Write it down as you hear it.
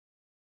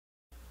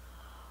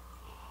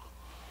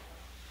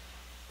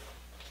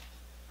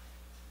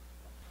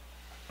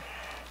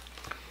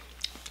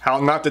How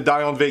not to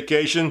die on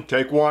vacation,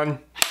 take one.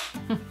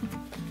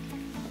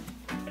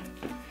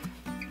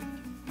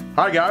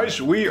 Hi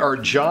guys, we are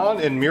John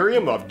and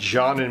Miriam of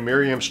John and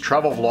Miriam's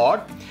Travel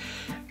Vlog.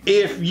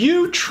 If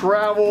you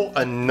travel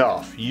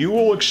enough, you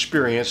will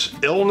experience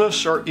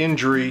illness or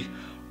injury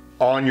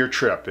on your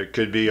trip. It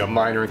could be a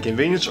minor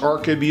inconvenience or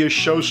it could be a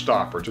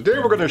showstopper. Today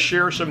we're going to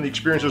share some of the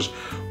experiences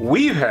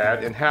we've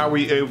had and how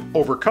we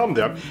overcome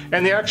them,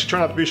 and they actually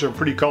turn out to be some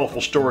pretty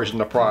colorful stories in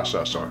the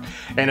process.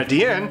 And at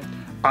the end,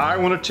 I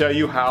want to tell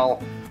you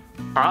how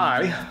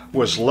I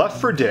was left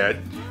for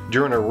dead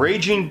during a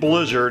raging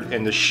blizzard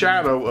in the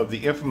shadow of the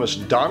infamous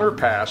Donner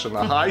Pass in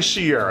the high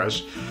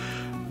Sierras,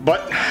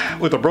 but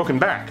with a broken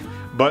back.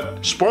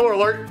 But spoiler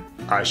alert,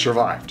 I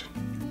survived.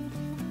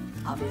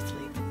 Obviously.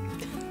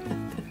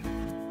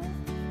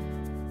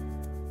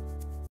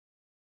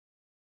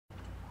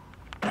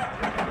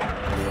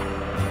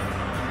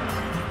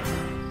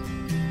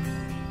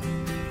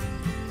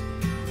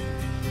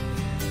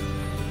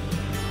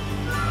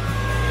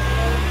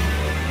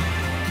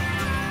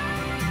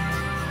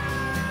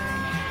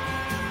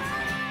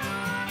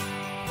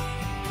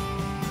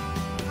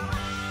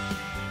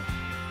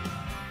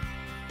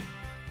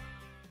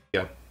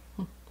 Yeah.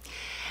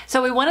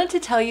 So we wanted to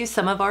tell you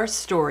some of our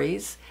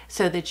stories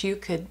so that you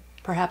could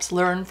perhaps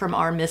learn from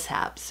our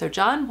mishaps. So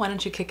John, why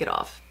don't you kick it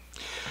off?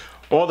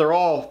 Well,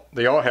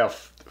 they all have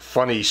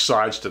funny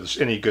sides to this,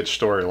 any good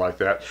story like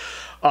that.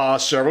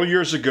 Several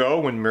years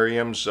ago, when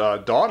Miriam's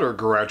daughter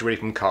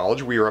graduated from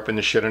college, we were up in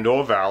the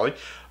Shenandoah Valley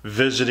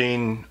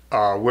visiting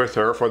with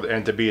her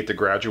and to be at the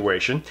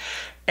graduation.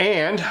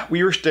 And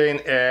we were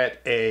staying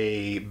at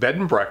a bed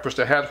and breakfast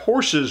that had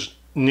horses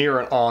near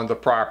and on the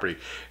property.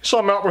 So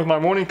I'm out with my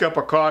morning cup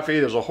of coffee.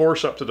 There's a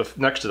horse up to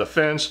next to the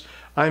fence.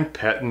 I'm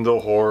petting the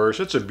horse.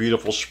 It's a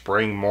beautiful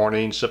spring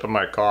morning, sipping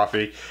my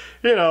coffee.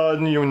 You know,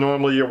 and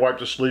normally you wipe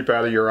the sleep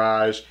out of your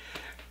eyes.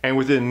 And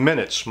within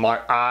minutes, my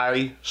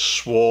eye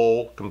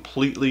swole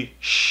completely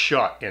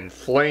shut,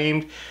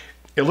 inflamed.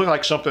 It looked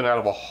like something out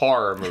of a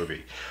horror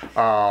movie.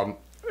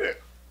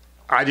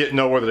 I didn't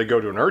know whether to go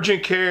to an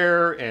urgent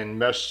care and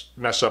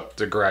mess up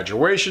the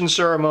graduation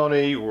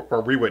ceremony,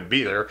 or we wouldn't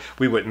be there.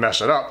 We wouldn't mess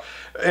it up.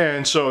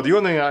 And so the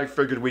only thing I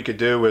figured we could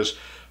do was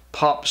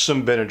pop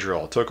some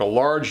Benadryl. Took a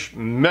large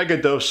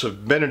mega dose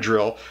of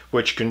Benadryl,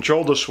 which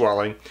controlled the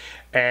swelling,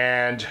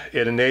 and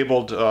it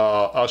enabled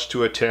us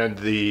to attend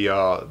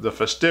the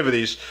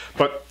festivities.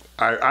 But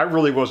I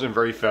really wasn't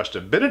very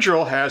festive.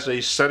 Benadryl has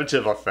a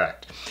sedative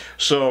effect.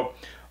 So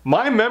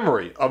my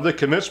memory of the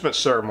commencement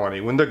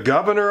ceremony, when the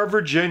governor of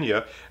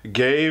Virginia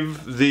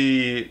gave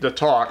the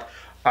talk,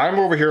 I'm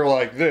over here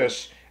like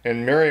this,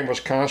 and Miriam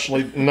was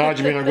constantly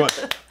nudging me, and I'm going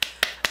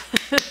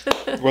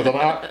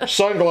with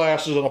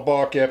sunglasses and a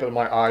ball cap and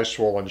my eyes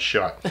swollen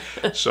shut.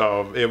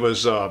 So it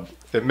was,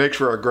 it makes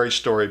for a great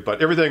story,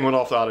 but everything went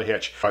off without a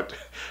hitch. But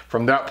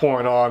from that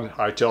point on,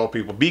 I tell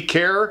people, be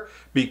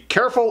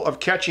careful of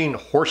catching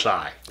horse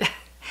eye.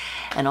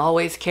 And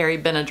always carry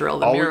Benadryl,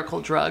 the miracle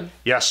drug.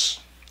 Yes.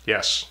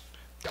 Yes.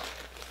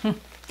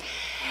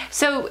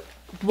 So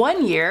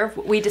one year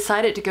we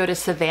decided to go to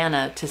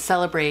Savannah to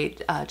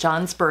celebrate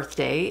John's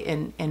birthday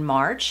in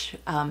March.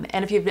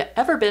 And if you've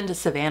ever been to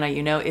Savannah,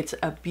 you know it's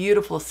a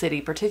beautiful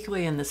city,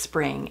 particularly in the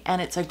spring,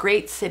 and it's a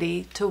great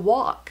city to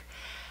walk.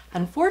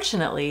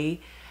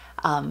 Unfortunately,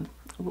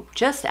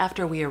 just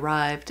after we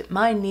arrived,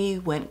 my knee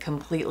went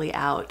completely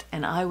out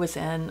and I was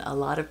in a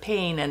lot of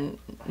pain and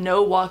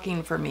no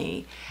walking for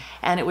me.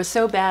 And it was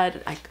so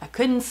bad, I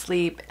couldn't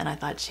sleep, and I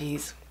thought,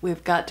 geez,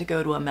 we've got to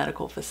go to a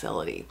medical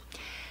facility.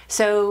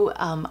 So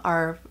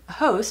our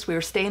host, we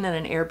were staying at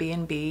an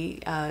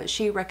Airbnb,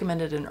 she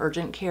recommended an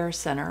urgent care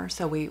center,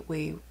 so it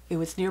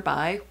was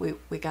nearby.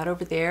 We got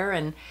over there,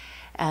 and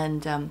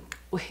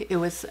it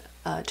was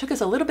took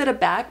us a little bit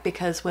aback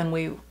because when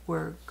we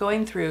were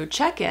going through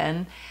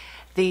check-in,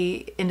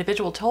 the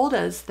individual told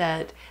us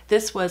that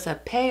this was a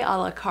pay a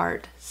la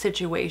carte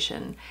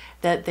situation,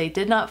 that they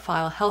did not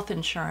file health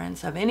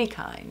insurance of any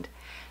kind.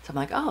 So I'm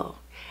like, oh.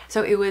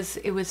 So it was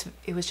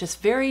just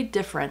very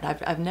different.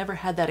 I've never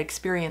had that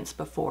experience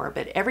before,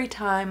 but every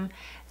time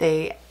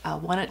they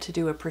wanted to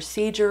do a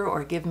procedure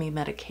or give me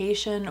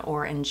medication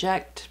or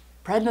inject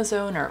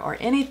prednisone or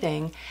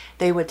anything,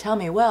 they would tell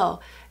me, well,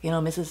 you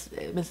know,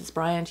 Mrs.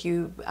 Bryant,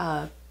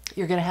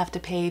 you're going to have to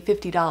pay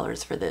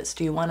 $50 for this.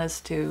 Do you want us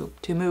to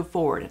move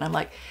forward? And I'm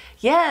like,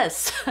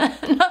 yes,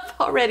 enough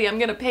already. I'm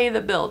going to pay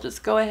the bill.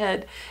 Just go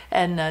ahead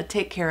and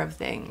take care of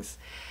things.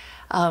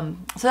 So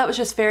that was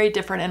just very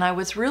different. And I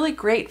was really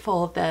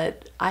grateful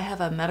that I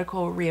have a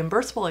medical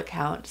reimbursable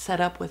account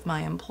set up with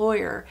my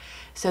employer.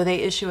 So they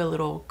issue a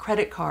little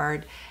credit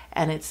card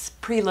and it's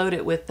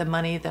preloaded with the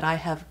money that I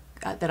have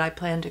that I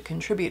plan to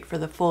contribute for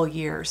the full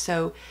year.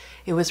 So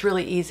it was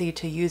really easy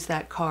to use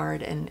that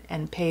card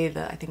and pay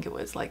I think it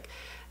was like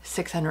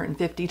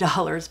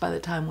 $650 by the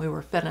time we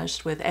were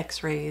finished with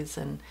x-rays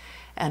and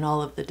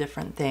all of the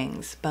different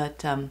things.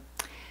 But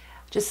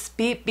just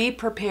be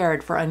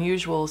prepared for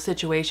unusual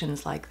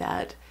situations like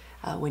that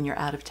when you're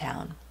out of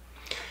town.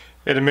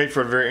 And it made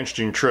for a very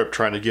interesting trip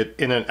trying to get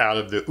in and out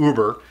of the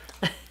Uber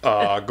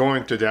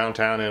going to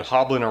downtown and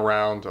hobbling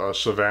around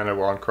Savannah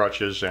on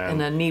crutches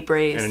and a knee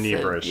brace. And a knee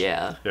brace.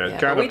 Yeah.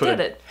 Kind we of did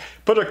it.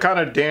 Put a kind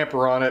of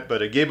damper on it,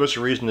 but it gave us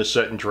a reason to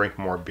sit and drink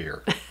more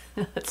beer.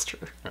 That's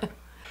true.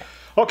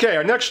 Okay,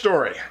 our next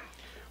story.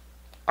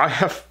 I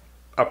have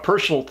a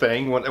personal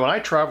thing. When I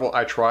travel,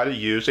 I try to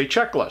use a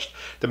checklist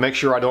to make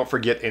sure I don't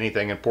forget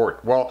anything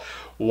important. Well,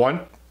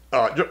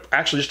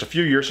 actually, just a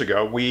few years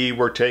ago, we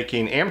were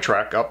taking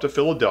Amtrak up to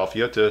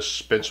Philadelphia to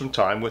spend some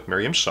time with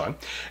Miriam's son,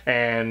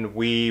 and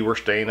we were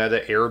staying at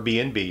an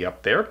Airbnb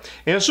up there.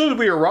 And as soon as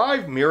we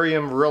arrived,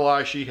 Miriam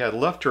realized she had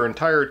left her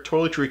entire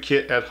toiletry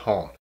kit at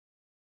home.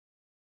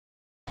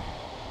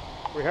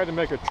 We had to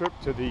make a trip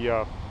to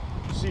the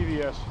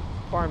CVS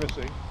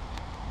pharmacy.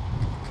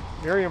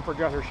 Miriam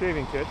forgot her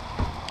shaving kit,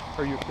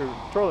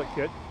 her toilet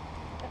kit,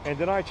 and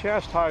then I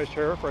chastised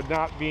her for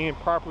not being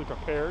properly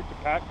prepared to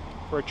pack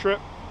for a trip.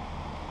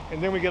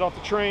 And then we get off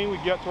the train, we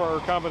get to our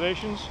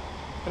accommodations,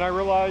 and I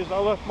realized I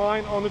left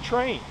mine on the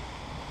train.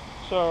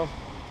 So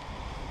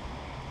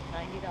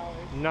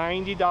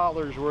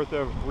 $90 worth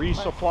of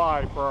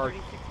resupply for our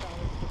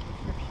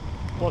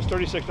plus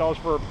 $36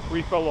 for a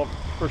refill of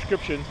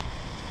prescription.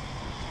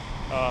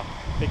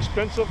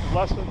 Expensive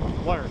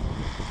lesson learned.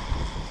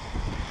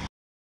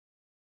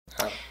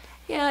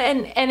 Yeah,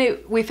 and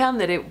we found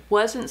that it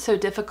wasn't so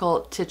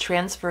difficult to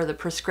transfer the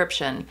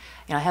prescription.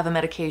 I have a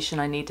medication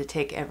I need to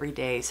take every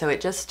day, so it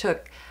just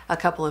took a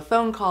couple of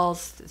phone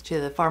calls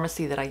to the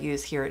pharmacy that I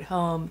use here at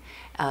home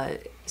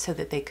so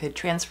that they could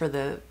transfer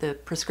the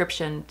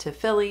prescription to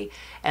Philly,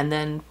 and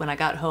then when I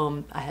got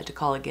home I had to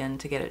call again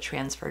to get it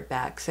transferred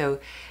back. So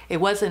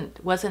it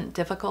wasn't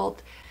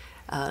difficult.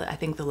 I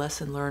think the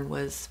lesson learned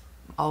was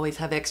always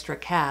have extra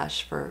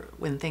cash for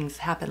when things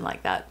happen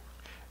like that.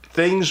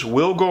 Things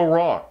will go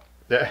wrong.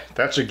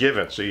 That's a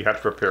given, so you have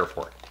to prepare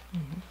for it.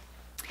 Mm-hmm.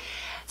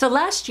 So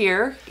last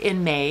year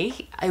in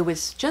May, it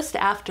was just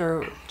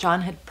after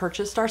John had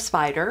purchased our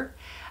Spider,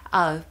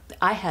 I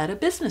had a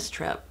business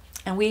trip.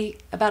 And we,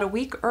 about a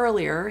week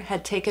earlier,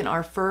 had taken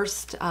our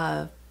first,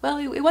 well,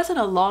 it wasn't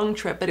a long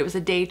trip, but it was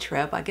a day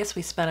trip. I guess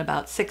we spent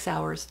about 6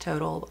 hours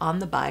total on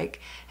the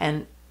bike,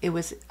 and it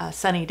was a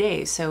sunny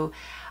day. So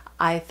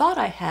I thought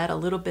I had a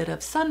little bit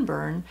of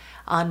sunburn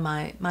on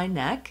my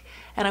neck,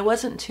 and I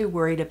wasn't too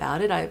worried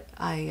about it.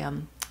 I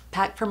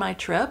packed for my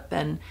trip,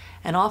 and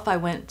off I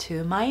went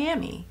to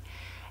Miami.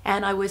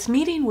 And I was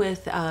meeting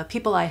with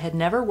people I had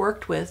never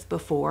worked with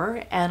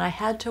before, and I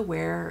had to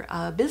wear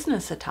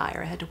business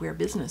attire. I had to wear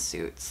business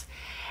suits.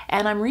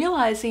 And I'm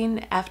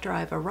realizing after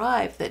I've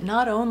arrived that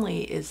not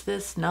only is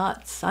this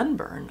not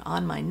sunburn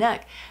on my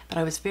neck, but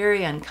I was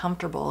very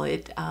uncomfortable.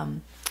 It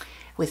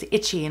was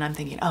itchy, and I'm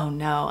thinking, oh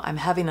no, I'm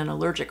having an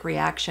allergic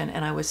reaction,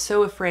 and I was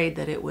so afraid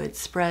that it would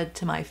spread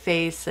to my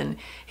face, and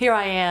here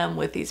I am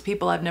with these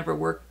people I've never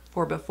worked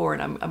for before,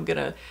 and I'm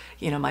gonna,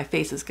 my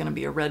face is gonna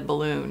be a red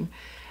balloon.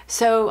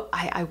 So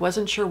I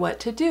wasn't sure what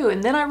to do,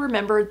 and then I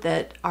remembered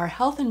that our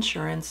health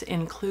insurance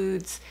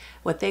includes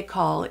what they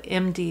call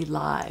MD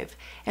Live,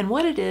 and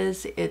what it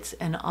is, it's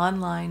an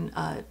online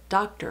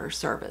doctor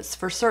service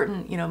for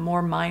certain,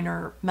 more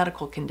minor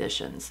medical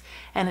conditions,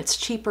 and it's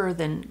cheaper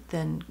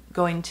than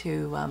going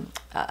to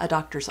a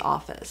doctor's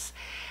office.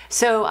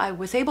 So I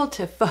was able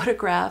to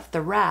photograph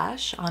the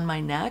rash on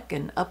my neck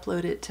and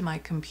upload it to my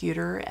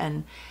computer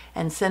and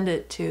send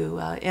it to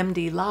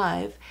MD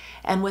Live.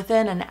 And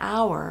within an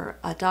hour,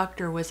 a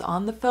doctor was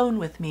on the phone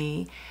with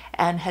me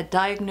and had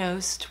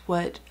diagnosed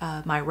what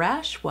my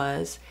rash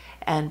was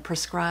and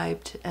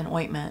prescribed an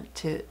ointment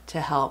to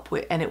help.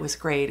 And it was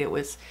great. It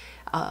was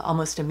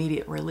almost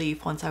immediate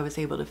relief once I was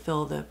able to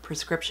fill the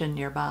prescription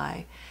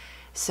nearby.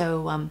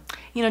 So,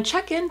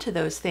 check into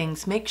those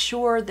things. Make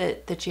sure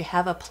that you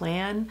have a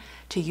plan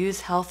to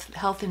use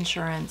health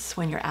insurance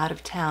when you're out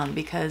of town,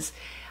 because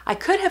I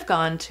could have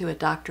gone to a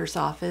doctor's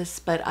office,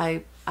 but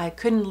I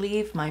couldn't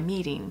leave my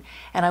meeting,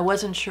 and I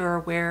wasn't sure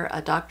where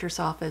a doctor's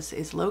office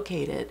is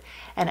located.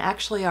 And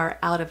actually our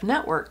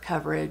out-of-network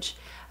coverage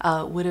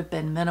would have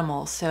been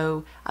minimal,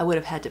 so I would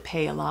have had to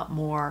pay a lot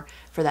more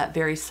for that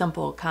very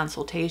simple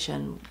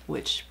consultation,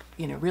 which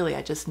really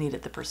I just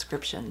needed the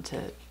prescription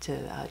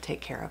to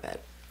take care of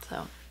it.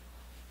 So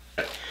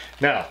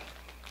now,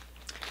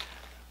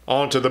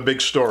 on to the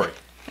big story.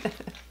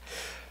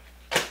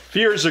 A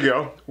few years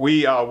ago,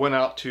 we went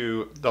out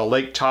to the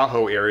Lake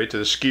Tahoe area to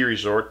the ski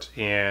resort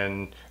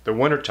in the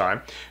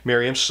wintertime.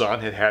 Miriam's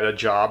son had a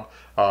job,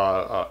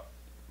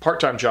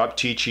 part-time job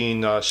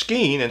teaching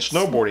skiing and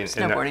snowboarding.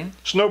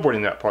 Snowboarding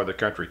in that part of the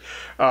country.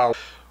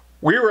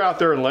 We were out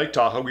there in Lake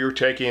Tahoe. We were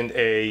taking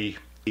a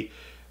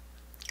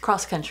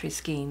cross-country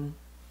skiing.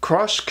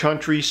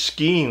 Cross-country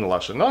skiing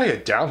lesson. I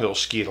had downhill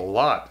skied a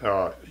lot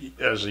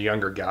as a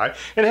younger guy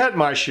and had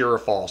my share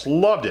of falls.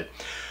 Loved it.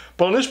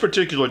 But on this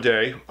particular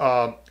day,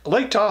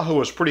 Lake Tahoe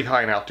is pretty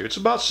high in altitude. It's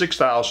about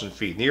 6,000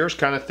 feet. The air is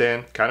kind of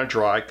thin, kind of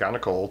dry, kind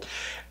of cold.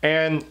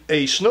 And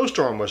a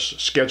snowstorm was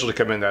scheduled to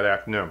come in that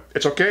afternoon.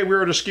 It's okay, we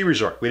were at a ski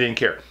resort. We didn't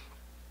care.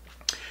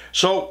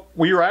 So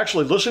we were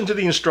actually listening to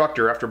the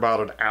instructor after about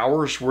an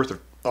hour's worth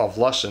of of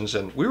lessons,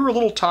 and we were a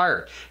little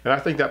tired, and I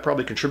think that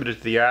probably contributed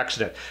to the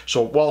accident.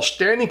 So while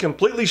standing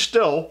completely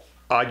still,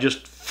 I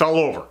just fell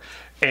over,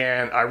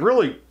 and I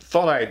really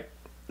thought I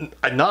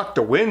knocked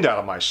the wind out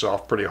of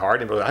myself pretty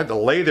hard, and I had to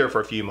lay there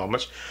for a few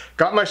moments,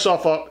 got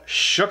myself up,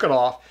 shook it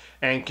off,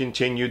 and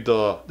continued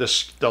the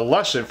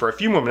lesson for a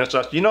few more minutes.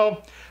 I said,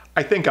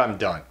 I think I'm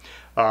done.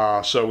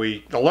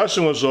 The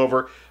lesson was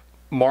over.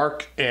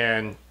 Mark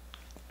and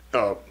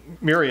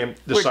Miriam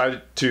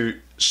decided to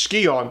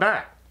ski on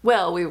back.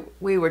 Well,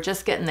 we were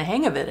just getting the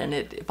hang of it, and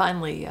it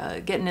finally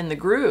getting in the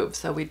groove.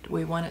 So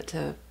we wanted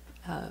to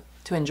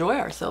enjoy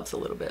ourselves a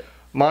little bit.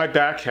 My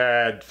back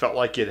felt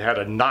like it had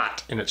a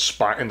knot in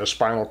its in the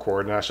spinal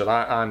cord, and I said,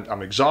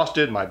 I'm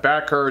exhausted. My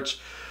back hurts.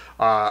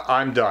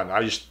 I'm done.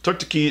 I just took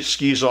the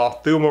skis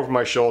off, threw them over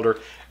my shoulder,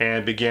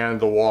 and began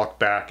the walk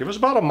back. It was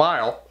about a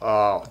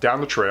mile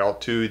down the trail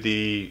to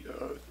the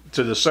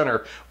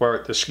center,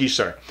 where the ski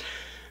center.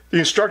 The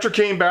instructor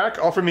came back,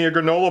 offered me a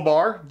granola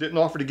bar, didn't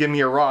offer to give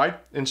me a ride,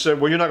 and said,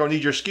 well, you're not going to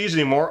need your skis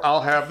anymore.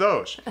 I'll have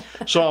those.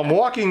 So I'm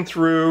walking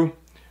through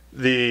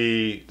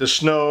the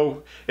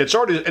snow. It's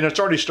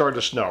already started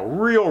to snow,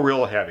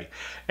 real heavy,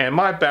 and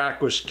my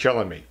back was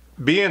killing me.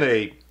 Being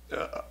a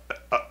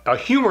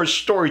humorous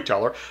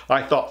storyteller,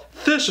 I thought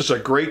this is a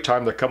great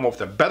time to come up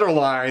with a better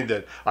line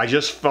than I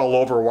just fell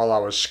over while I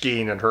was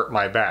skiing and hurt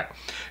my back.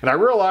 And I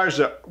realized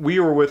that we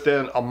were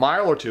within a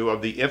mile or two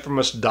of the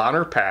infamous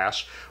Donner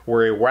Pass,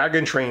 where a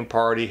wagon train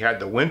party had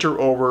to winter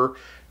over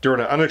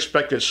during an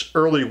unexpected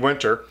early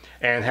winter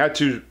and had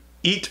to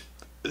eat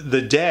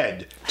the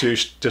dead to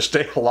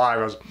stay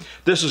alive.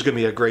 This is going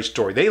to be a great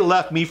story. They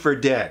left me for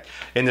dead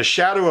in the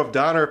shadow of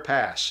Donner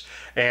Pass,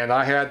 and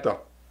I had to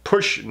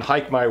push and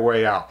hike my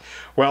way out.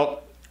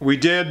 Well, we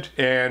did,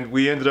 and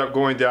we ended up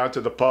going down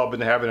to the pub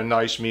and having a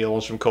nice meal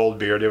and some cold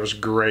beer. It was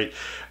great.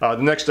 The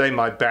next day,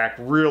 my back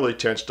really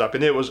tensed up,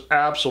 and it was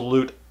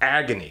absolute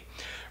agony.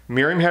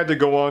 Miriam had to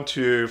go on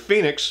to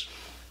Phoenix,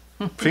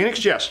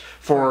 yes,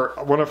 for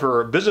one of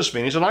her business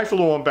meetings, and I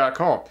flew on back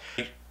home.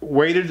 I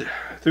waited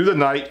through the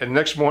night, and the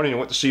next morning I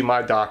went to see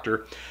my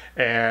doctor,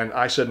 and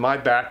I said, my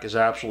back is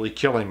absolutely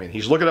killing me. And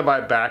he's looking at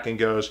my back and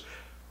goes,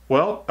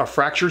 well, a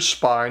fractured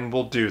spine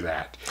will do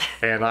that.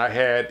 And I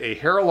had a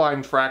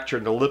hairline fracture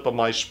in the lip of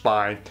my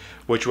spine,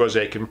 which was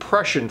a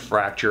compression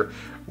fracture,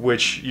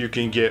 which you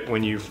can get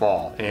when you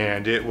fall.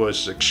 And it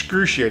was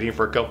excruciating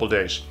for a couple of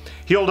days.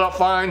 Healed up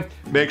fine,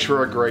 makes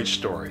for a great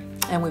story.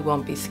 And we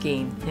won't be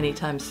skiing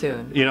anytime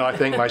soon. I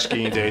think my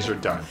skiing days are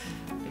done.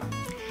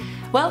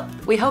 Well,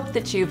 we hope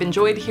that you've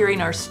enjoyed hearing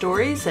our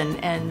stories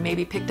and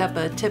maybe picked up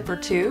a tip or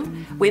two.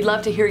 We'd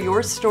love to hear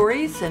your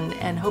stories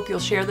and hope you'll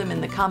share them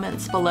in the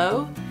comments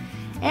below.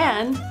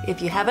 And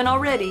if you haven't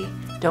already,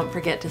 don't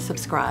forget to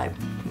subscribe.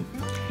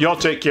 Y'all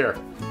take care.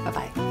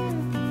 Bye-bye.